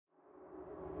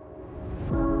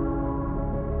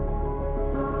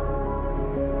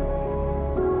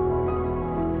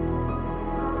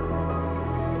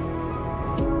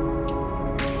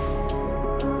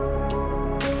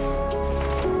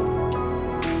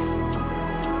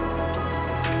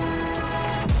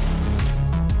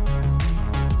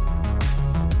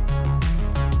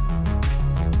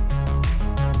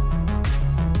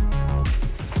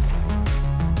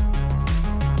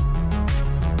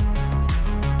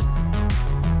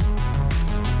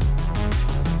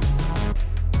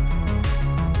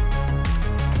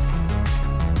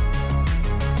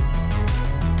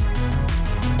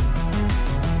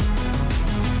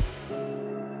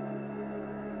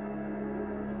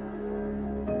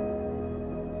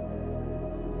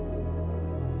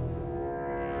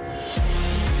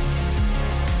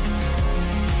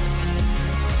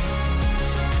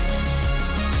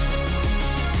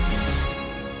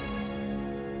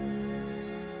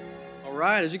All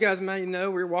right, as you guys may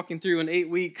know, we're walking through an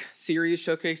 8-week series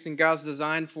showcasing God's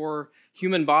design for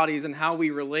human bodies and how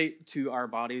we relate to our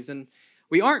bodies. And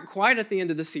we aren't quite at the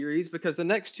end of the series because the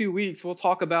next 2 weeks we'll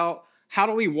talk about how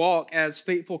do we walk as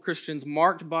faithful Christians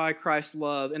marked by Christ's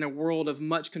love in a world of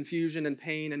much confusion and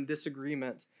pain and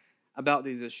disagreement about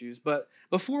these issues. But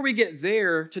before we get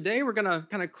there, today we're going to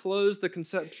kind of close the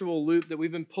conceptual loop that we've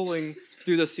been pulling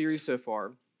through this series so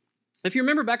far. If you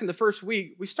remember back in the first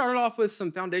week, we started off with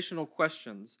some foundational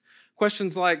questions.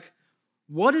 Questions like,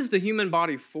 what is the human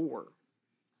body for?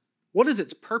 What is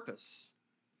its purpose?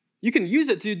 You can use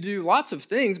it to do lots of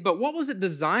things, but what was it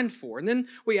designed for? And then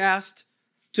we asked,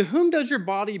 to whom does your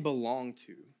body belong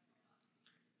to?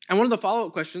 And one of the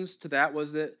follow-up questions to that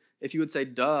was that if you would say,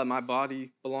 duh, my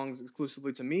body belongs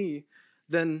exclusively to me,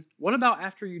 then what about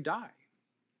after you die?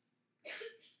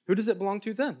 Who does it belong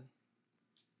to then?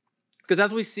 Because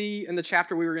as we see in the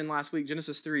chapter we were in last week,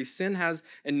 Genesis 3, sin has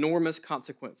enormous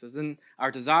consequences in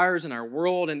our desires, in our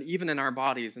world, and even in our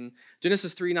bodies. And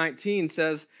Genesis 3:19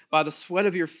 says, by the sweat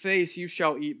of your face you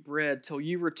shall eat bread till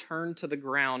you return to the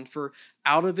ground, for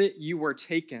out of it you were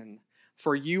taken.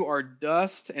 For you are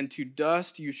dust, and to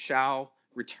dust you shall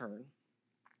return.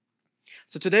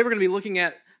 So today we're going to be looking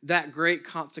at that great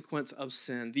consequence of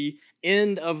sin, the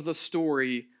end of the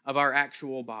story of our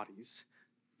actual bodies,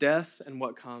 death and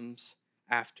what comes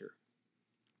after.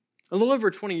 A little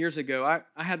over 20 years ago,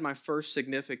 I had my first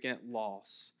significant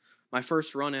loss, my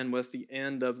first run-in with the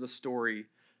end of the story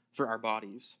for our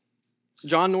bodies.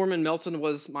 John Norman Melton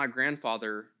was my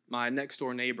grandfather, my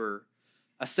next-door neighbor,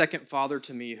 a second father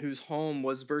to me whose home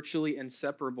was virtually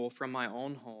inseparable from my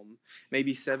own home,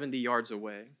 maybe 70 yards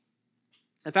away.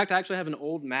 In fact, I actually have an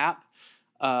old map.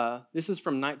 This is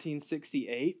from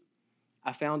 1968.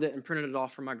 I found it and printed it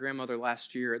off from my grandmother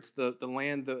last year. It's the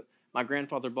land that my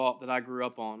grandfather bought that I grew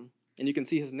up on. And you can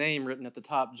see his name written at the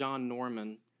top, John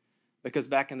Norman, because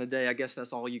back in the day, I guess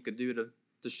that's all you could do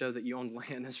to show that you owned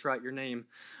land is write your name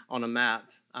on a map.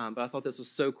 But I thought this was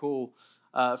so cool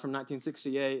from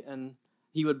 1968. And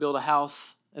he would build a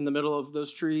house in the middle of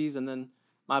those trees, and then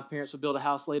my parents would build a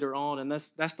house later on. And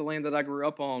that's the land that I grew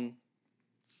up on.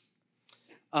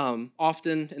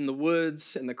 Often in the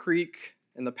woods, in the creek,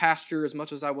 in the pasture, as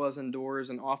much as I was indoors,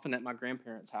 and often at my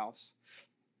grandparents' house.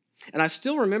 And I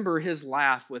still remember his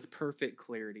laugh with perfect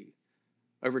clarity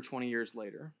over 20 years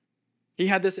later. He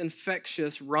had this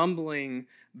infectious, rumbling,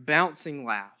 bouncing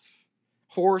laugh,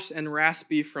 hoarse and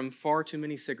raspy from far too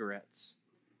many cigarettes.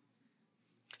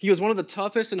 He was one of the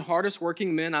toughest and hardest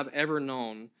working men I've ever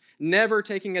known, never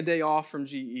taking a day off from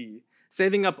GE,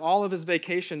 saving up all of his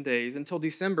vacation days until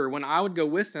December when I would go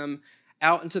with him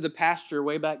out into the pasture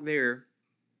way back there,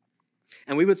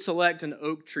 and we would select an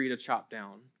oak tree to chop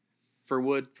down for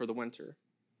wood for the winter.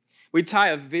 We'd tie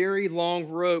a very long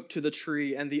rope to the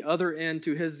tree and the other end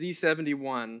to his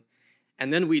Z71,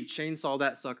 and then we'd chainsaw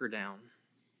that sucker down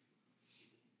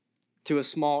to a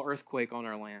small earthquake on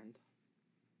our land.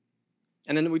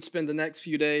 And then we'd spend the next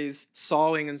few days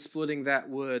sawing and splitting that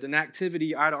wood, an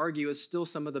activity I'd argue is still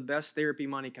some of the best therapy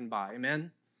money can buy,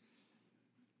 amen?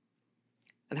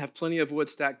 And have plenty of wood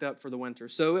stacked up for the winter.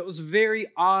 So it was very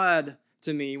odd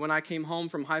to me when I came home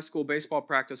from high school baseball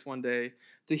practice one day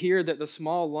to hear that the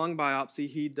small lung biopsy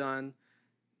he'd done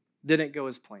didn't go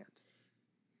as planned.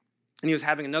 And he was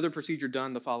having another procedure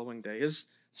done the following day. His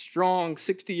strong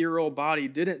 60-year-old body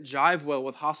didn't jive well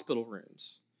with hospital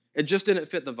rooms. It just didn't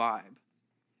fit the vibe.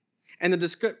 And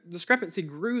the discrepancy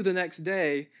grew the next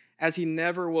day as he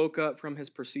never woke up from his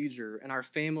procedure and our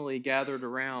family gathered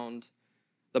around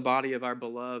the body of our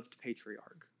beloved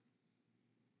patriarch.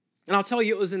 And I'll tell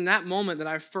you, it was in that moment that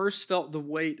I first felt the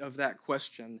weight of that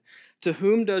question. To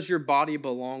whom does your body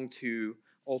belong to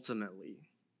ultimately?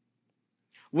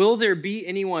 Will there be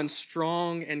anyone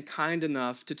strong and kind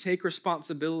enough to take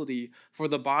responsibility for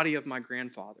the body of my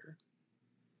grandfather?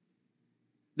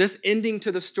 This ending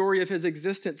to the story of his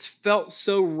existence felt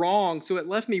so wrong, so it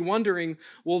left me wondering,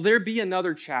 will there be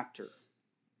another chapter?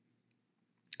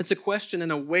 It's a question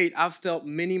and a weight I've felt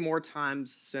many more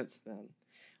times since then.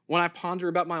 When I ponder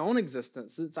about my own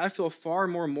existence, I feel far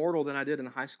more mortal than I did in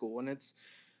high school, and it's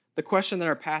the question that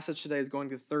our passage today is going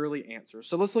to thoroughly answer.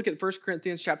 So let's look at 1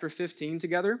 Corinthians chapter 15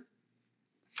 together.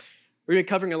 We're going to be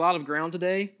covering a lot of ground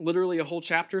today, literally a whole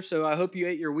chapter, so I hope you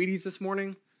ate your Wheaties this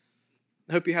morning.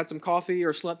 I hope you had some coffee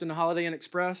or slept in a Holiday Inn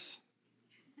Express.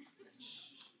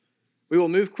 We will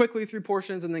move quickly through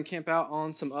portions and then camp out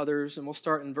on some others, and we'll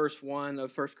start in verse 1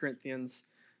 of 1 Corinthians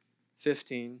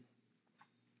 15.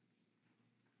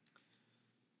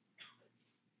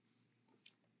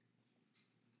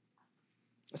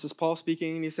 This is Paul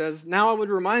speaking, and he says, "Now I would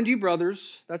remind you,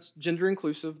 brothers," that's gender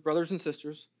inclusive, brothers and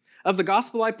sisters, "of the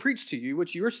gospel I preached to you,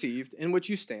 which you received, in which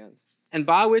you stand, and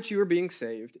by which you are being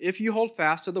saved, if you hold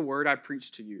fast to the word I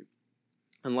preached to you,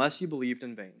 unless you believed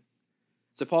in vain."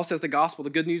 So Paul says the gospel, the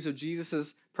good news of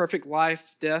Jesus' perfect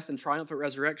life, death, and triumphant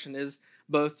resurrection is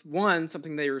both, one,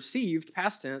 something they received,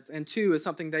 past tense, and two, is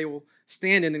something they will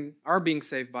stand in and are being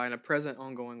saved by in a present,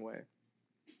 ongoing way.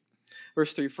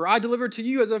 Verse 3, "For I delivered to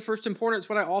you as of first importance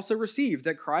what I also received,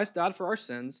 that Christ died for our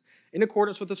sins in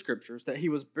accordance with the Scriptures, that he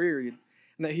was buried,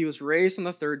 and that he was raised on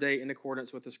the third day in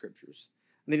accordance with the Scriptures.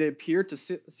 And he appeared to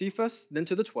Cephas, then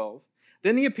to the 12.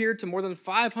 Then he appeared to more than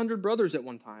 500 brothers at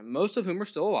one time, most of whom are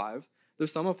still alive, though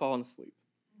some have fallen asleep.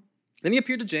 Then he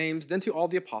appeared to James, then to all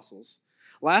the apostles.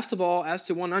 Last of all, as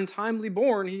to one untimely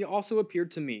born, he also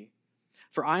appeared to me.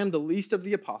 For I am the least of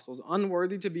the apostles,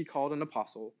 unworthy to be called an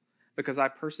apostle, because I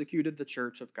persecuted the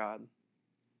church of God."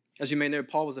 As you may know,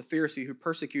 Paul was a Pharisee who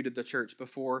persecuted the church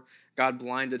before God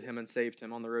blinded him and saved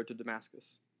him on the road to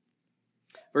Damascus.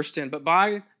 Verse 10, "But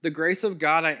by the grace of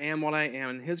God I am what I am,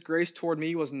 and his grace toward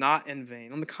me was not in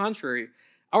vain. On the contrary,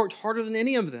 I worked harder than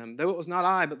any of them, though it was not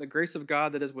I, but the grace of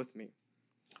God that is with me.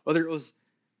 Whether it was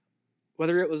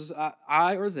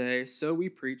I or they, so we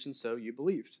preach and so you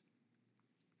believed."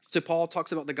 So Paul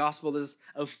talks about the gospel as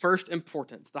of first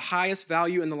importance, the highest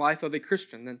value in the life of a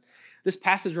Christian. And this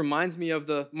passage reminds me of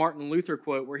the Martin Luther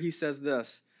quote where he says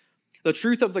this, "The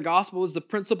truth of the gospel is the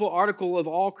principal article of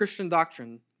all Christian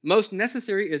doctrine. Most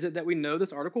necessary is it that we know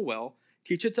this article well,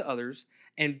 teach it to others,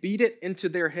 and beat it into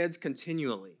their heads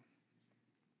continually."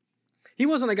 He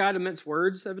wasn't a guy to mince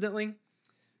words, evidently.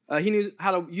 He knew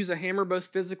how to use a hammer both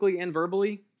physically and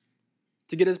verbally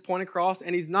to get his point across,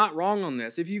 and he's not wrong on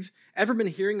this. If you've ever been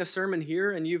hearing a sermon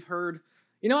here and you've heard,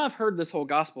 I've heard this whole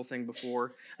gospel thing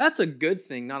before, that's a good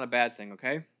thing, not a bad thing,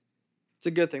 okay? It's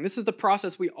a good thing. This is the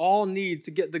process we all need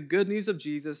to get the good news of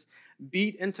Jesus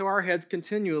beat into our heads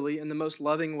continually in the most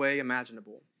loving way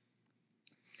imaginable.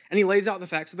 And he lays out the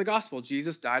facts of the gospel.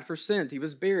 Jesus died for sins. He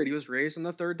was buried. He was raised on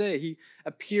the third day. He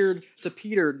appeared to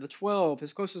Peter, the 12,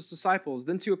 his closest disciples,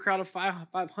 then to a crowd of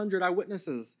 500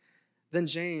 eyewitnesses, then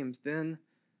James, then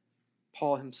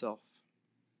Paul himself.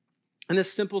 And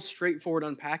this simple, straightforward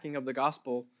unpacking of the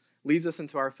gospel leads us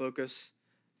into our focus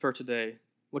for today.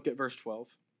 Look at verse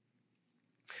 12.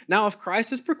 "Now, if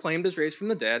Christ is proclaimed as raised from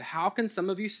the dead, how can some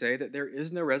of you say that there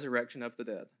is no resurrection of the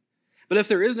dead? But if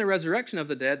there is no resurrection of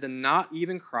the dead, then not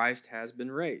even Christ has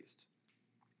been raised."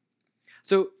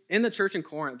 So in the church in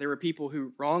Corinth, there were people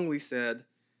who wrongly said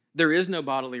there is no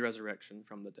bodily resurrection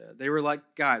from the dead. They were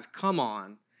like, guys, come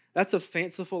on. That's a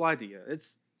fanciful idea.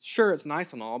 It's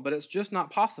nice and all, but it's just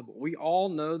not possible. We all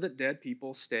know that dead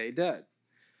people stay dead.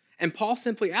 And Paul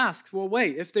simply asks, well,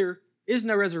 wait, if there is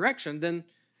no resurrection, then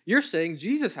you're saying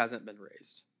Jesus hasn't been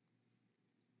raised.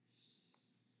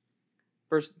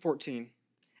 Verse 14,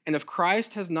 "And if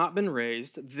Christ has not been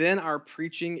raised, then our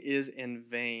preaching is in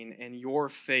vain, and your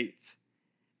faith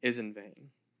is in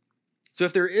vain." So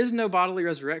if there is no bodily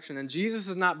resurrection and Jesus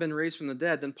has not been raised from the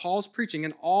dead, then Paul's preaching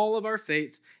and all of our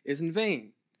faith is in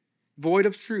vain, void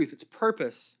of truth, its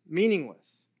purpose,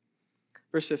 meaningless.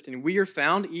 Verse 15, "We are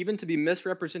found even to be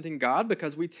misrepresenting God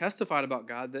because we testified about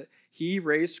God that he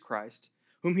raised Christ,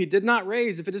 whom he did not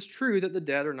raise, if it is true that the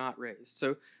dead are not raised."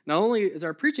 So not only is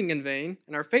our preaching in vain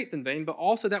and our faith in vain, but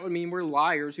also that would mean we're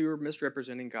liars who are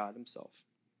misrepresenting God himself.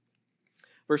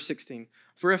 Verse 16,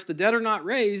 "For if the dead are not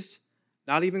raised,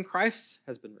 not even Christ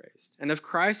has been raised. And if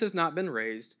Christ has not been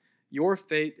raised, your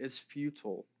faith is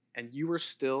futile, and you are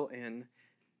still in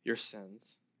your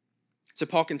sins." So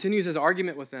Paul continues his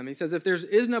argument with them. He says, if there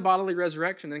is no bodily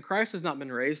resurrection and Christ has not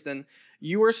been raised, then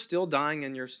you are still dying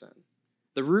in your sin.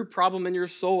 The root problem in your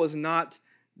soul is not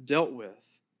dealt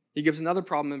with. He gives another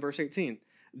problem in verse 18.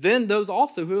 "Then those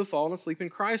also who have fallen asleep in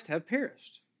Christ have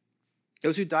perished.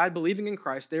 Those who died believing in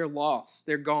Christ, they are lost.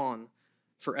 They're gone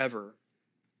forever.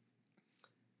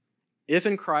 If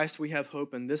in Christ we have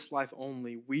hope in this life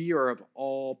only, we are of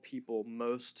all people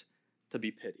most to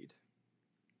be pitied."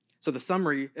 So the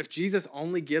summary, if Jesus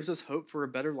only gives us hope for a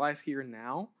better life here and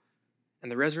now,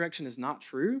 and the resurrection is not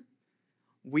true,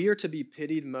 we are to be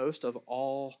pitied most of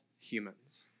all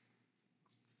humans.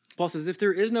 Paul says, if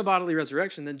there is no bodily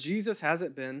resurrection, then Jesus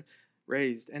hasn't been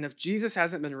raised. And if Jesus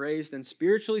hasn't been raised, then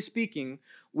spiritually speaking,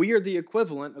 we are the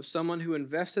equivalent of someone who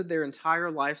invested their entire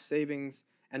life savings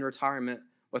and retirement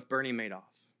with Bernie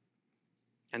Madoff.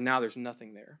 And now there's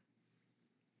nothing there.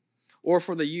 Or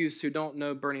for the youths who don't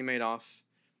know Bernie Madoff,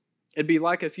 it'd be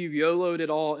like if you've YOLO'd it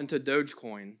all into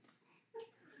Dogecoin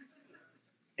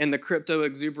in the crypto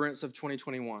exuberance of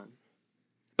 2021.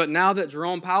 But now that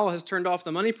Jerome Powell has turned off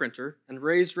the money printer and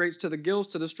raised rates to the gills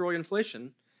to destroy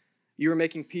inflation, you are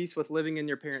making peace with living in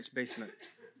your parents' basement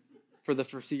for the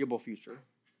foreseeable future,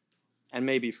 and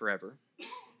maybe forever.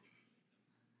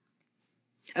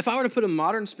 If I were to put a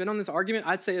modern spin on this argument,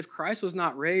 I'd say if Christ was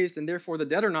not raised and therefore the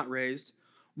dead are not raised,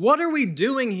 what are we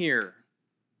doing here?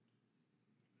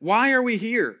 Why are we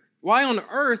here? Why on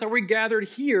earth are we gathered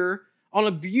here on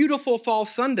a beautiful fall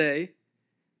Sunday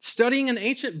studying an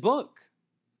ancient book?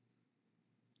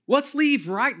 Let's leave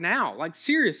right now, like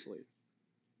seriously.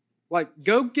 Like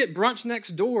go get brunch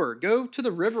next door, go to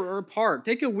the river or a park,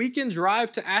 take a weekend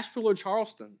drive to Asheville or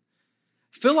Charleston.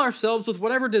 Fill ourselves with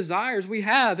whatever desires we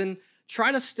have and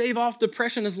try to stave off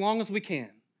depression as long as we can.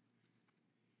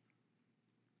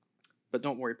 But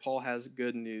don't worry, Paul has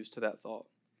good news to that thought.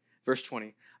 Verse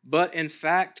 20, but in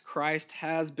fact, Christ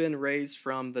has been raised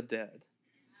from the dead,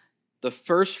 the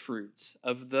first fruits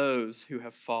of those who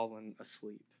have fallen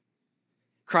asleep.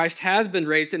 Christ has been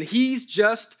raised, and he's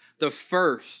just the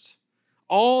first.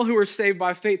 All who are saved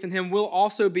by faith in him will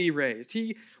also be raised.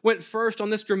 He went first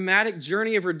on this dramatic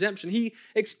journey of redemption. He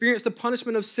experienced the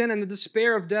punishment of sin and the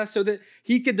despair of death so that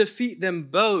he could defeat them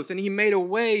both. And he made a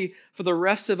way for the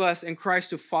rest of us in Christ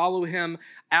to follow him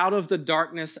out of the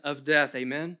darkness of death.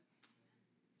 Amen?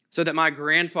 So that my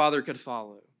grandfather could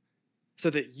follow, so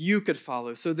that you could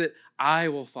follow, so that I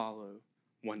will follow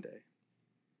one day.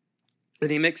 Then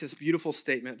he makes this beautiful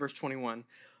statement, verse 21.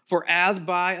 For as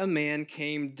by a man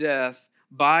came death,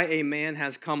 by a man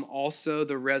has come also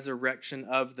the resurrection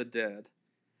of the dead.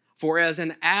 For as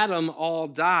in Adam all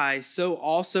die, so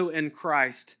also in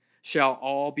Christ shall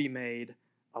all be made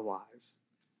alive.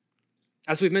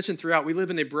 As we've mentioned throughout, we live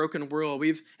in a broken world.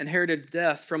 We've inherited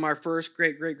death from our first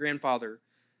great-great-grandfather.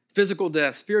 Physical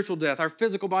death, spiritual death. Our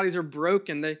physical bodies are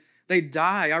broken. They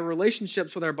die. Our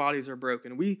relationships with our bodies are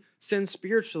broken. We sin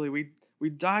spiritually. We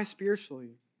die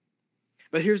spiritually.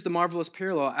 But here's the marvelous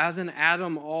parallel. As in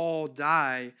Adam all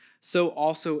die, so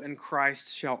also in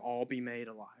Christ shall all be made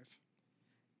alive.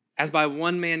 As by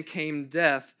one man came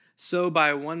death, so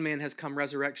by one man has come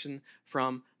resurrection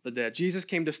from the dead. Jesus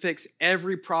came to fix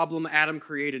every problem Adam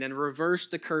created and reverse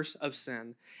the curse of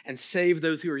sin and save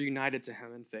those who are united to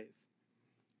him in faith.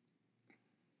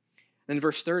 In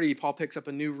verse 30, Paul picks up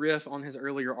a new riff on his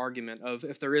earlier argument of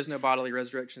if there is no bodily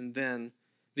resurrection, then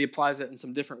he applies it in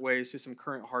some different ways to some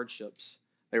current hardships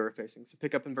they were facing. So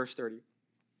pick up in verse 30.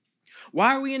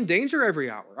 Why are we in danger every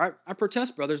hour? I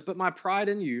protest, brothers, but my pride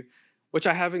in you, which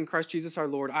I have in Christ Jesus our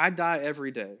Lord, I die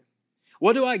every day.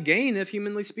 What do I gain if,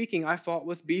 humanly speaking, I fought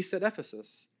with beasts at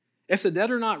Ephesus? If the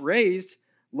dead are not raised,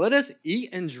 let us eat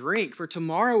and drink, for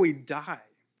tomorrow we die.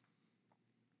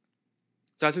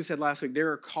 So as we said last week,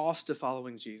 there are costs to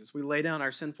following Jesus. We lay down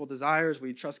our sinful desires.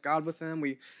 We trust God with them.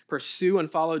 We pursue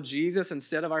and follow Jesus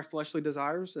instead of our fleshly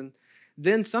desires. And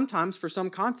then sometimes, for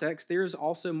some context, there is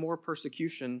also more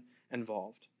persecution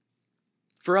involved.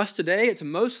 For us today, it's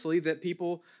mostly that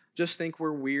people just think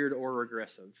we're weird or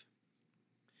regressive.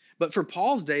 But for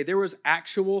Paul's day, there was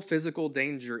actual physical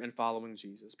danger in following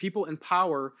Jesus. People in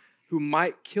power who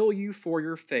might kill you for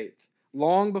your faith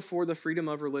long before the freedom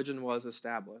of religion was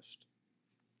established.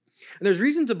 And there's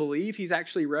reason to believe he's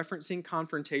actually referencing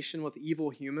confrontation with evil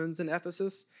humans in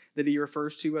Ephesus that he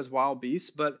refers to as wild beasts,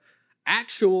 but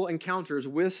actual encounters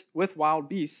with wild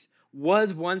beasts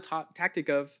was one tactic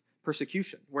of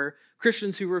persecution, where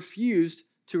Christians who refused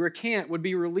to recant would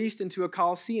be released into a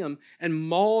coliseum and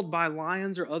mauled by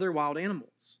lions or other wild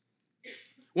animals.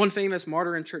 One famous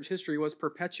martyr in church history was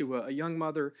Perpetua, a young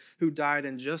mother who died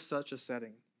in just such a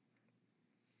setting.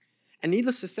 And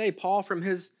needless to say, Paul, from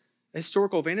his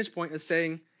historical vantage point, is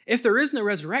saying, if there is no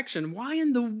resurrection, why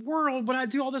in the world would I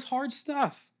do all this hard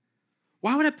stuff?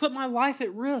 Why would I put my life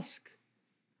at risk?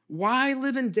 Why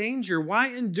live in danger? Why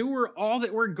endure all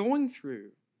that we're going through?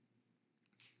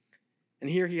 And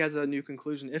here he has a new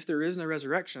conclusion. If there is no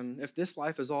resurrection, if this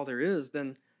life is all there is,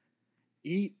 then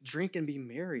eat, drink, and be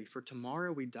merry, for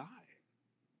tomorrow we die.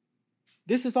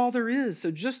 This is all there is. So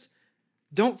just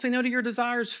don't say no to your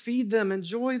desires. Feed them,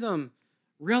 enjoy them,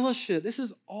 relish it. This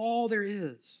is all there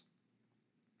is.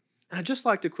 And I'd just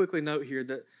like to quickly note here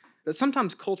that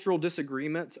sometimes cultural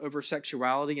disagreements over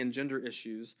sexuality and gender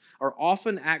issues are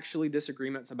often actually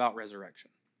disagreements about resurrection.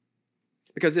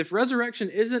 Because if resurrection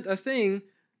isn't a thing,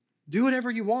 do whatever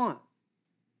you want.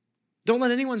 Don't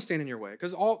let anyone stand in your way,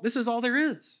 because this is all there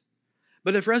is.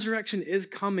 But if resurrection is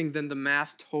coming, then the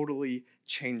math totally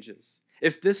changes.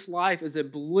 If this life is a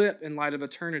blip in light of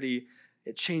eternity,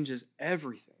 it changes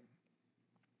everything.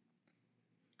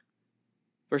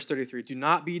 Verse 33, do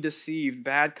not be deceived.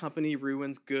 Bad company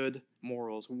ruins good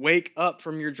morals. Wake up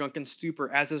from your drunken stupor,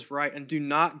 as is right, and do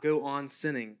not go on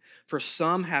sinning, for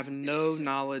some have no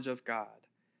knowledge of God.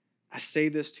 I say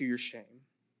this to your shame.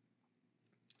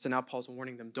 So now Paul's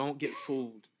warning them, don't get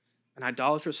fooled. An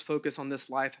idolatrous focus on this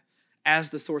life as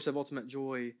the source of ultimate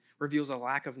joy reveals a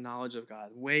lack of knowledge of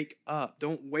God. Wake up.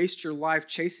 Don't waste your life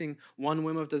chasing one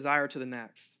whim of desire to the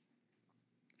next.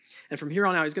 And from here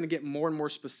on out, he's going to get more and more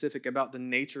specific about the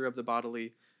nature of the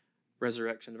bodily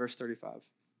resurrection. Verse 35.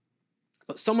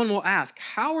 But someone will ask,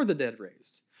 how are the dead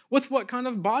raised? With what kind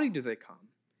of body do they come?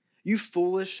 You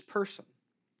foolish person.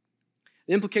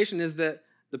 The implication is that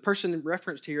the person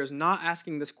referenced here is not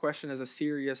asking this question as a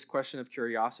serious question of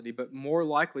curiosity, but more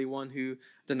likely one who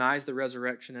denies the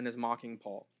resurrection and is mocking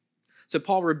Paul. So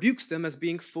Paul rebukes them as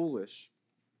being foolish.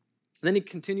 Then he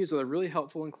continues with a really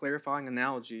helpful and clarifying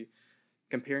analogy,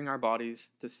 comparing our bodies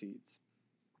to seeds.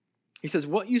 He says,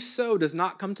 what you sow does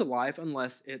not come to life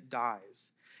unless it dies.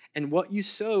 And what you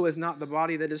sow is not the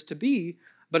body that is to be,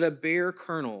 but a bare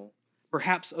kernel,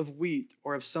 perhaps of wheat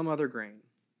or of some other grain.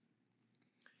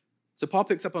 So Paul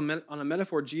picks up on a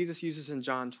metaphor Jesus uses in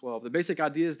John 12. The basic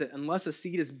idea is that unless a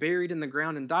seed is buried in the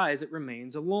ground and dies, it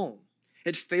remains alone.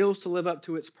 It fails to live up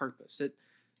to its purpose. It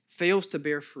fails to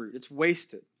bear fruit. It's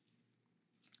wasted.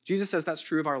 Jesus says that's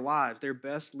true of our lives. They're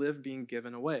best lived being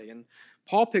given away. And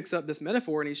Paul picks up this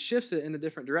metaphor and he shifts it in a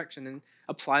different direction and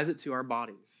applies it to our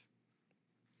bodies.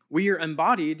 We are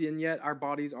embodied, and yet our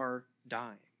bodies are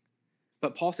dying.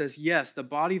 But Paul says, yes, the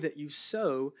body that you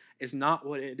sow is not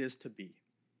what it is to be.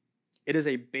 It is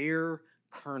a bare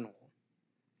kernel,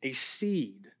 a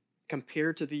seed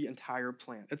compared to the entire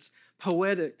plant. It's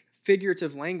poetic,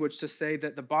 figurative language to say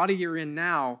that the body you're in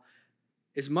now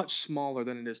is much smaller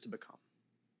than it is to become.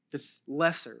 It's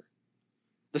lesser.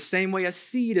 The same way a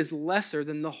seed is lesser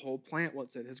than the whole plant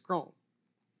once it has grown.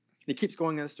 He keeps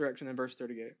going in this direction in verse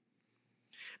 38.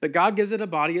 But God gives it a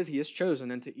body as he has chosen,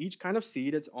 and to each kind of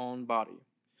seed its own body.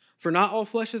 For not all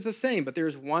flesh is the same, but there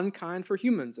is one kind for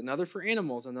humans, another for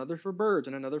animals, another for birds,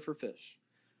 and another for fish.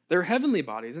 There are heavenly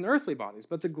bodies and earthly bodies,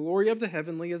 but the glory of the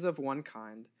heavenly is of one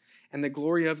kind, and the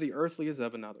glory of the earthly is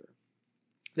of another.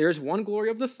 There is one glory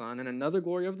of the sun, and another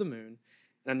glory of the moon,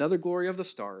 and another glory of the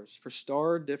stars, for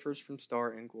star differs from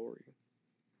star in glory.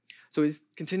 So he's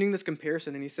continuing this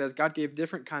comparison, and he says God gave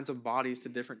different kinds of bodies to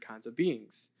different kinds of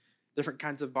beings. Different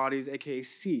kinds of bodies, aka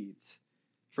seeds,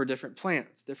 for different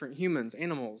plants, different humans,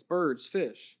 animals, birds,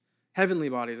 fish, heavenly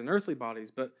bodies and earthly bodies,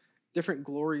 but different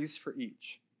glories for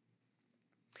each.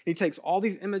 He takes all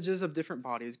these images of different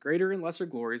bodies, greater and lesser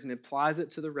glories, and applies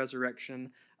it to the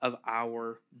resurrection of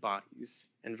our bodies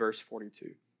in verse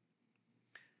 42.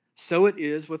 So it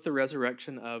is with the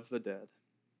resurrection of the dead.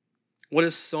 What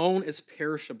is sown is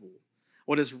perishable.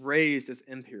 What is raised is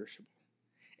imperishable.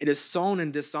 It is sown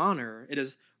in dishonor. It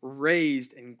is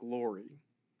raised in glory.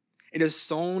 It is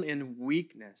sown in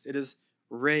weakness. It is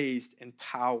raised in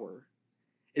power.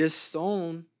 It is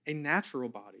sown a natural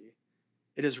body.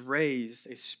 It is raised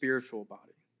a spiritual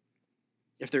body.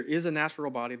 If there is a natural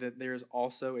body, then there is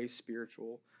also a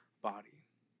spiritual body.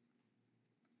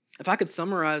 If I could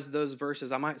summarize those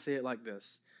verses, I might say it like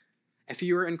this. If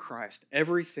you are in Christ,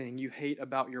 everything you hate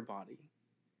about your body,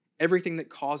 everything that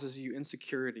causes you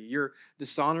insecurity, your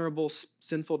dishonorable,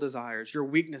 sinful desires, your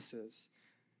weaknesses,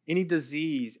 any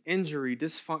disease, injury,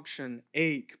 dysfunction,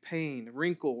 ache, pain,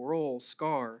 wrinkle, roll,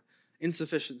 scar,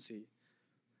 insufficiency,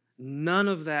 none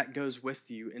of that goes with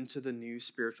you into the new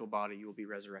spiritual body you will be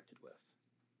resurrected with.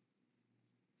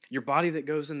 Your body that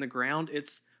goes in the ground,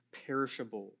 it's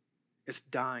perishable. It's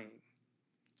dying.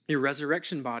 Your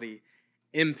resurrection body,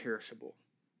 imperishable,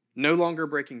 no longer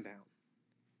breaking down.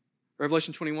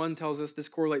 Revelation 21 tells us this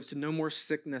correlates to no more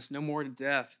sickness, no more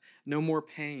death, no more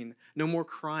pain, no more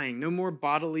crying, no more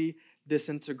bodily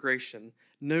disintegration,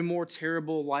 no more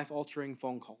terrible life-altering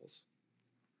phone calls.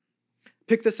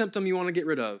 Pick the symptom you want to get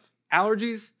rid of.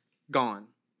 Allergies, gone.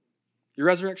 Your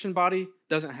resurrection body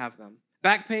doesn't have them.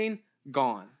 Back pain,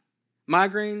 gone.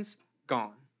 Migraines,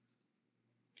 gone.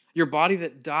 Your body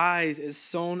that dies is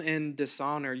sown in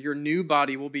dishonor. Your new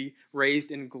body will be raised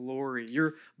in glory.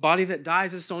 Your body that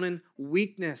dies is sown in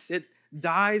weakness. It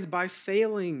dies by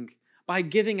failing, by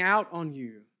giving out on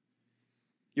you.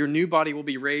 Your new body will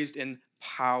be raised in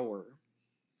power.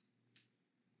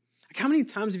 Like, how many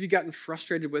times have you gotten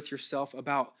frustrated with yourself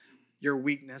about your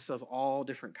weakness of all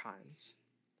different kinds?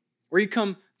 Where you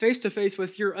come face to face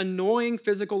with your annoying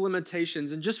physical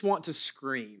limitations and just want to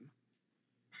scream.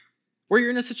 Where you're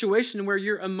in a situation where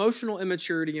your emotional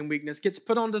immaturity and weakness gets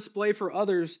put on display for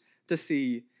others to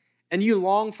see, and you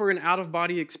long for an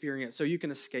out-of-body experience so you can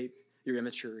escape your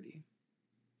immaturity.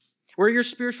 Where your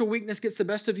spiritual weakness gets the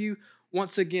best of you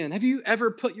once again. Have you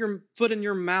ever put your foot in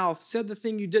your mouth, said the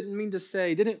thing you didn't mean to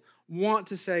say, didn't want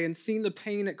to say, and seen the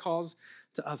pain it caused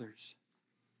to others?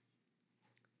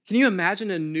 Can you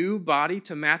imagine a new body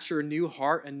to match your new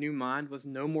heart and new mind with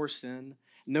no more sin,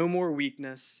 no more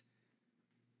weakness,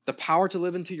 the power to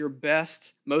live into your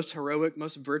best, most heroic,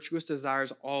 most virtuous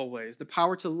desires always, the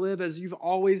power to live as you've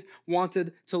always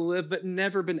wanted to live but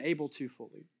never been able to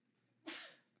fully?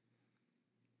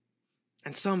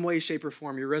 In some way, shape, or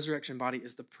form, your resurrection body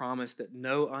is the promise that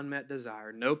no unmet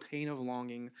desire, no pain of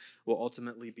longing will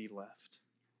ultimately be left.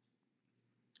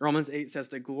 Romans 8 says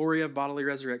the glory of bodily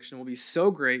resurrection will be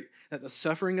so great that the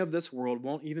suffering of this world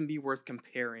won't even be worth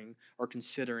comparing or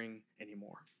considering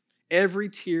anymore. Every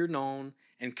tear known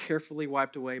and carefully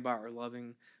wiped away by our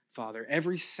loving Father,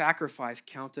 every sacrifice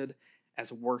counted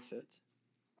as worth it.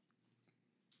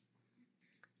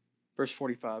 Verse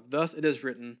 45, thus it is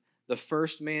written, the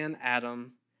first man,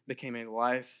 Adam, became a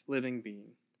life-living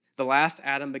being. The last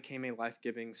Adam became a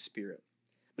life-giving spirit.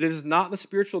 But it is not the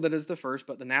spiritual that is the first,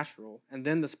 but the natural, and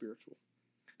then the spiritual.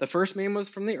 The first man was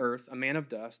from the earth, a man of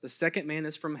dust. The second man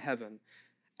is from heaven.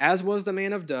 As was the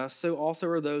man of dust, so also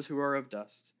are those who are of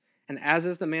dust. And as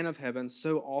is the man of heaven,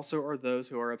 so also are those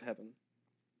who are of heaven.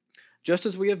 Just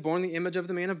as we have borne the image of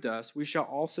the man of dust, we shall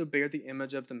also bear the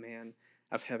image of the man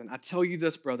of heaven. I tell you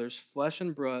this, brothers, flesh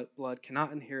and blood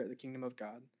cannot inherit the kingdom of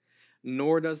God,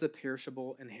 nor does the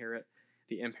perishable inherit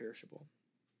the imperishable.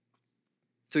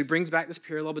 So he brings back this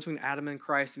parallel between Adam and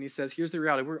Christ, and he says, here's the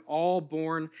reality. We're all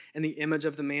born in the image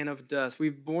of the man of dust.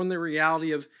 We've borne the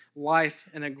reality of life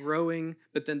in a growing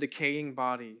but then decaying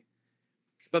body.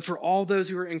 But for all those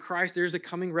who are in Christ, there's a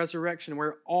coming resurrection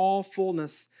where all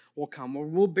fullness will come, where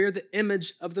we'll bear the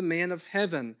image of the man of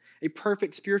heaven, a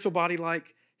perfect spiritual body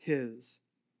like his.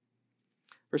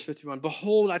 Verse 51,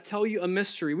 behold, I tell you a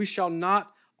mystery. We shall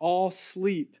not all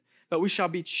sleep, but we shall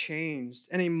be changed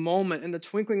in a moment, in the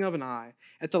twinkling of an eye,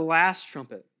 at the last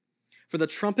trumpet. For the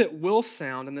trumpet will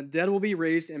sound, and the dead will be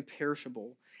raised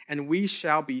imperishable, and we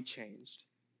shall be changed.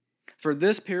 For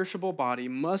this perishable body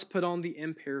must put on the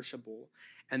imperishable,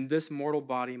 and this mortal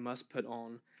body must put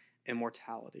on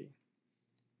immortality.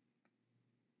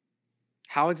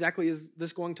 How exactly is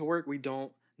this going to work? We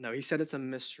don't know. He said it's a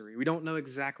mystery. We don't know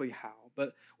exactly how,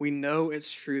 but we know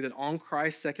it's true that on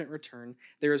Christ's second return,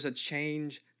 there is a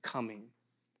change coming,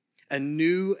 a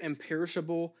new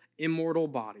imperishable, immortal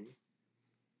body.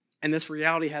 And this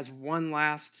reality has one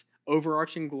last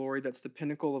overarching glory that's the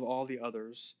pinnacle of all the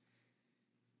others.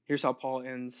 Here's how Paul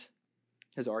ends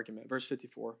his argument. Verse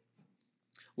 54.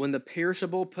 When the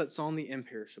perishable puts on the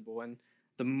imperishable and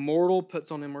the mortal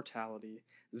puts on immortality,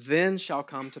 then shall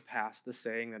come to pass the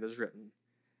saying that is written,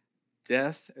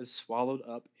 death is swallowed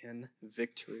up in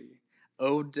victory.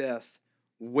 O death,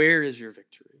 where is your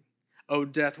victory? O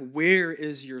death, where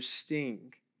is your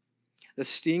sting? The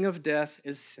sting of death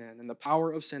is sin, and the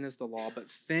power of sin is the law. But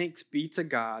thanks be to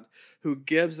God who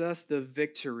gives us the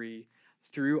victory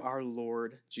through our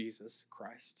Lord Jesus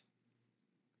Christ.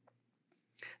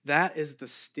 That is the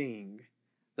sting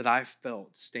that I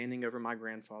felt standing over my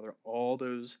grandfather all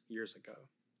those years ago,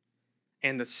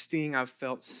 and the sting I've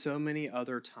felt so many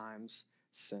other times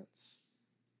since.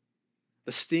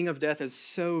 The sting of death is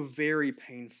so very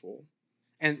painful,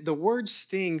 and the word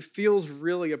sting feels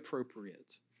really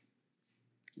appropriate.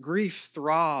 Grief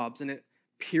throbs, and it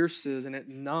pierces, and it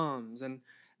numbs, and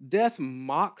death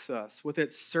mocks us with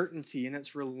its certainty and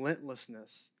its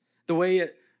relentlessness, the way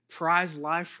it pries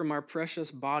life from our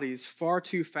precious bodies far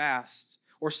too fast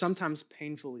or sometimes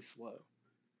painfully slow.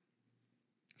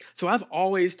 So I've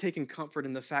always taken comfort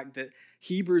in the fact that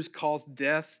Hebrews calls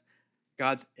death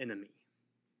God's enemy.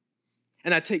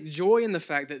 And I take joy in the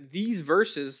fact that these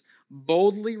verses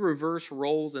boldly reverse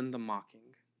roles in the mocking.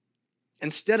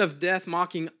 Instead of death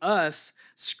mocking us,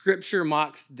 Scripture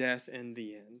mocks death in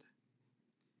the end.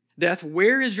 Death,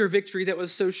 where is your victory that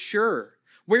was so sure?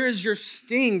 Where is your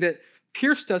sting that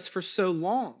pierced us for so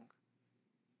long?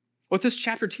 What this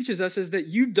chapter teaches us is that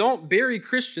you don't bury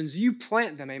Christians, you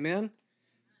plant them, amen?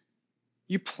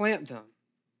 You plant them.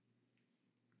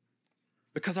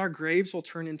 Because our graves will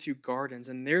turn into gardens,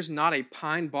 and there's not a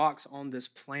pine box on this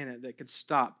planet that could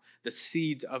stop the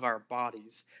seeds of our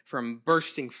bodies from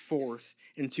bursting forth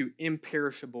into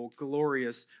imperishable,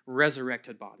 glorious,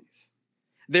 resurrected bodies.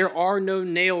 There are no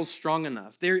nails strong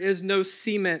enough. There is no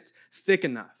cement thick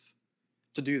enough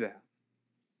to do that.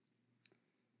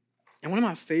 And one of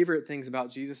my favorite things about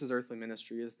Jesus' earthly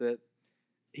ministry is that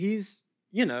he's,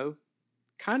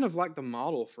 kind of like the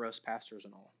model for us pastors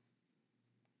and all.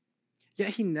 Yet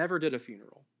he never did a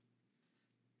funeral.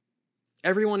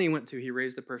 Everyone he went to, he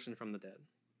raised the person from the dead.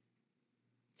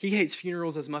 He hates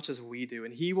funerals as much as we do,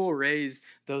 and he will raise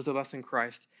those of us in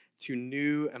Christ to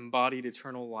new, embodied,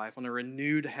 eternal life on a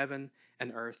renewed heaven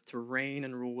and earth to reign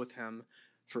and rule with him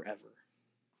forever.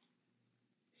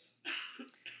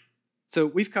 So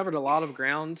we've covered a lot of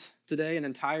ground today, an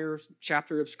entire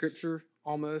chapter of Scripture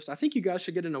almost. I think you guys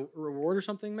should get a reward or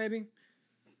something, maybe.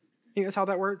 I think that's how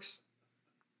that works.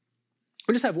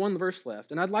 We just have one verse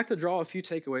left, and I'd like to draw a few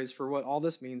takeaways for what all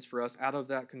this means for us out of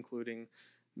that concluding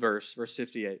verse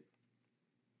 58.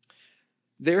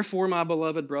 Therefore, my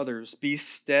beloved brothers, be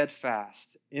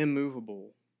steadfast,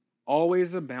 immovable,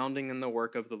 always abounding in the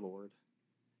work of the Lord,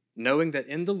 knowing that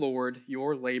in the Lord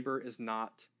your labor is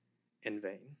not in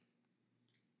vain.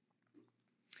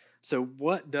 So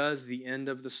what does the end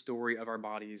of the story of our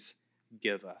bodies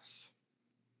give us?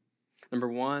 Number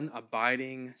one,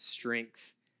 abiding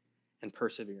strength and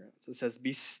perseverance. It says,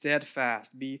 be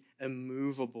steadfast, be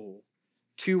immovable.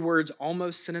 Two words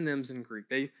almost synonyms in Greek.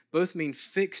 They both mean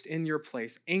fixed in your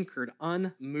place, anchored,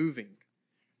 unmoving.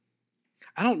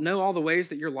 I don't know all the ways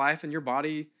that your life and your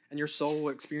body and your soul will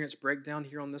experience breakdown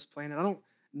here on this planet. I don't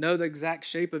know the exact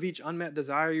shape of each unmet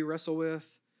desire you wrestle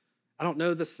with. I don't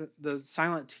know the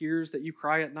silent tears that you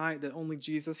cry at night that only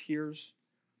Jesus hears.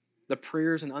 The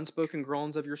prayers and unspoken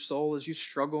groans of your soul as you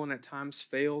struggle and at times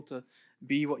fail to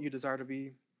be what you desire to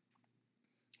be.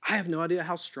 I have no idea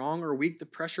how strong or weak the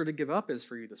pressure to give up is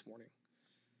for you this morning.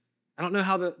 I don't know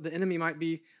how the enemy might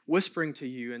be whispering to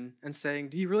you and saying,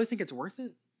 do you really think it's worth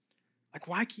it? Like,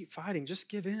 why keep fighting? Just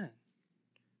give in.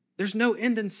 There's no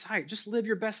end in sight. Just live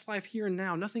your best life here and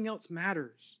now. Nothing else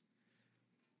matters.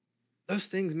 Those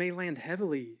things may land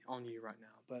heavily on you right now,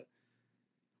 but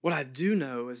what I do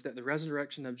know is that the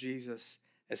resurrection of Jesus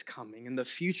is coming, and the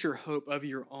future hope of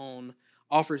your own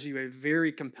offers you a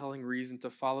very compelling reason to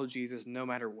follow Jesus no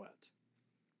matter what.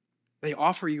 They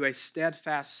offer you a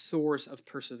steadfast source of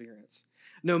perseverance.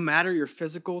 No matter your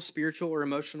physical, spiritual, or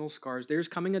emotional scars, there's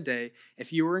coming a day,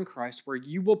 if you are in Christ, where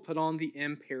you will put on the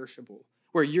imperishable,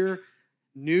 where your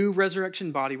new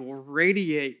resurrection body will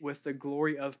radiate with the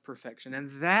glory of perfection.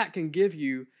 And that can give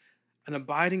you an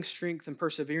abiding strength and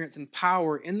perseverance and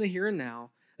power in the here and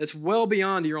now that's well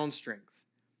beyond your own strength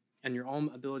and your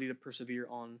own ability to persevere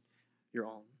on your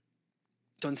own.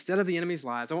 So instead of the enemy's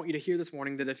lies, I want you to hear this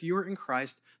morning that if you are in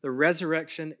Christ, the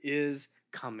resurrection is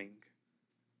coming.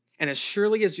 And as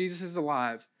surely as Jesus is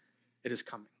alive, it is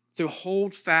coming. So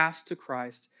hold fast to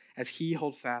Christ as he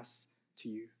holds fast to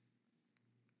you.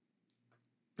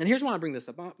 And here's why I bring this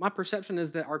up. My perception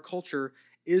is that our culture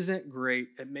isn't great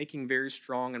at making very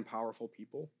strong and powerful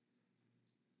people.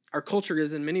 Our culture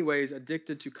is in many ways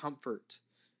addicted to comfort,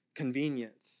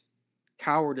 convenience,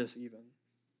 cowardice even,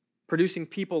 producing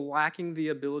people lacking the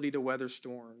ability to weather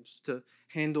storms, to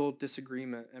handle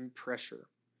disagreement and pressure.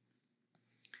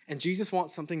 And Jesus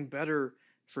wants something better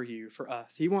for you, for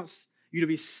us. He wants you to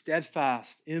be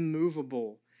steadfast,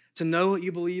 immovable, to know what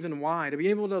you believe and why, to be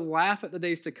able to laugh at the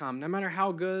days to come, no matter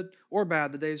how good or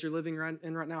bad the days you're living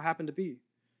in right now happen to be.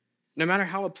 No matter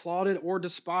how applauded or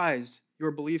despised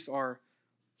your beliefs are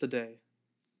today.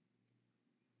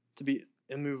 To be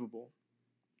immovable.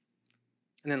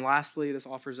 And then lastly, this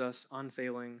offers us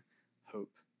unfailing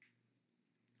hope.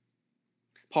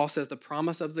 Paul says the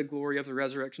promise of the glory of the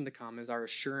resurrection to come is our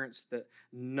assurance that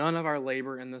none of our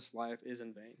labor in this life is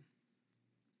in vain.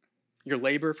 Your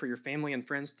labor for your family and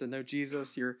friends to know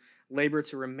Jesus, your labor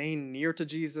to remain near to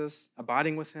Jesus,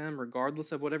 abiding with him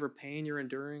regardless of whatever pain you're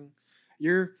enduring,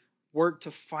 your work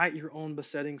to fight your own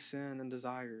besetting sin and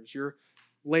desires, your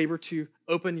labor to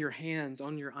open your hands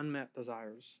on your unmet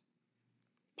desires.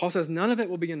 Paul says none of it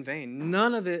will be in vain.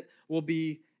 None of it will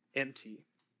be empty.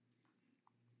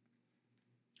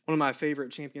 One of my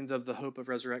favorite champions of the hope of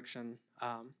resurrection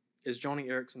is Joni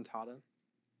Eareckson Tada.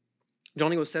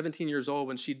 Joni was 17 years old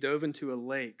when she dove into a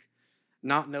lake,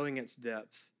 not knowing its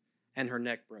depth, and her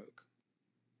neck broke.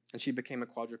 And she became a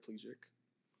quadriplegic.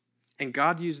 And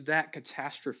God used that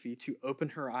catastrophe to open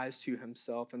her eyes to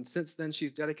himself. And since then,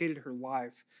 she's dedicated her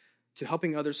life to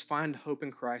helping others find hope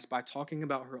in Christ by talking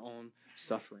about her own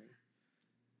suffering.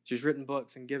 She's written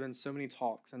books and given so many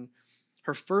talks. And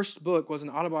her first book was an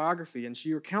autobiography, and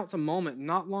she recounts a moment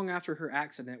not long after her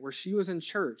accident where she was in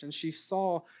church and she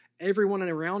saw everyone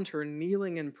around her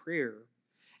kneeling in prayer.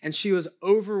 And she was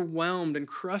overwhelmed and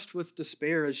crushed with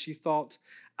despair as she thought,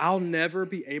 I'll never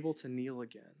be able to kneel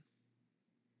again.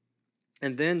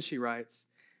 And then she writes,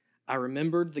 I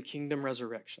remembered the kingdom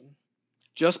resurrection.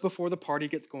 Just before the party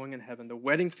gets going in heaven, the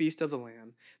wedding feast of the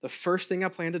Lamb, the first thing I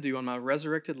plan to do on my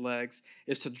resurrected legs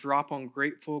is to drop on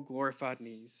grateful, glorified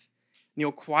knees,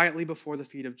 kneel quietly before the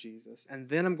feet of Jesus, and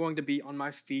then I'm going to be on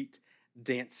my feet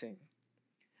dancing.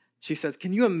 She says,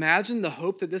 can you imagine the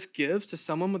hope that this gives to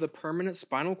someone with a permanent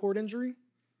spinal cord injury?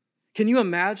 Can you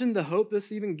imagine the hope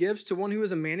this even gives to one who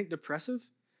is a manic depressive?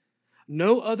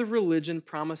 No other religion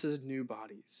promises new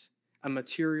bodies, a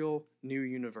material new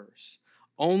universe.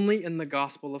 Only in the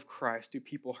gospel of Christ do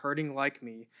people hurting like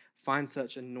me find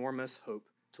such enormous hope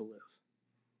to live.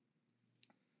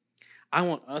 I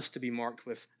want us to be marked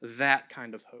with that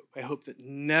kind of hope, a hope that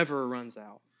never runs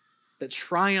out, that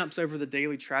triumphs over the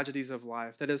daily tragedies of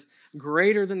life, that is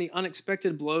greater than the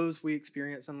unexpected blows we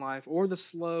experience in life or the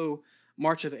slow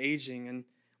march of aging and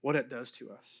what it does to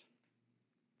us.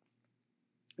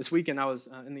 This weekend, I was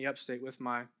in the upstate with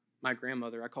my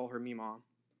grandmother. I call her Mima,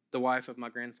 the wife of my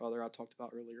grandfather I talked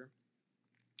about earlier.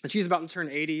 And she's about to turn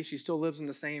 80. She still lives in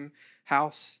the same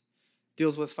house,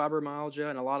 deals with fibromyalgia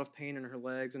and a lot of pain in her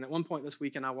legs. And at one point this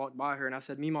weekend, I walked by her and I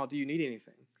said, Mima, do you need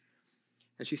anything?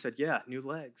 And she said, yeah, new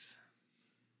legs.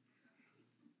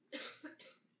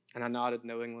 And I nodded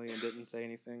knowingly and didn't say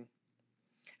anything.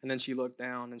 And then she looked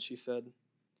down and she said,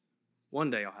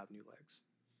 one day I'll have new legs.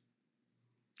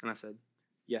 And I said,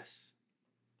 yes,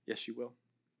 you will.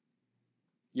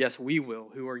 Yes, we will,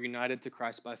 who are united to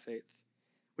Christ by faith.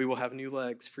 We will have new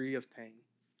legs free of pain,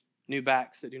 new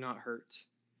backs that do not hurt,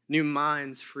 new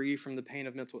minds free from the pain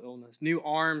of mental illness, new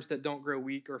arms that don't grow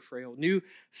weak or frail, new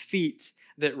feet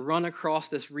that run across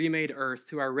this remade earth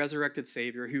to our resurrected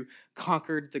Savior who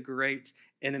conquered the great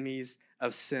enemies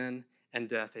of sin and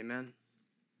death. Amen.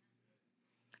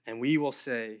 And we will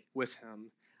say with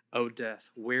him, O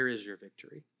death, where is your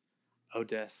victory? O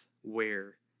death,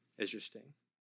 where is your sting?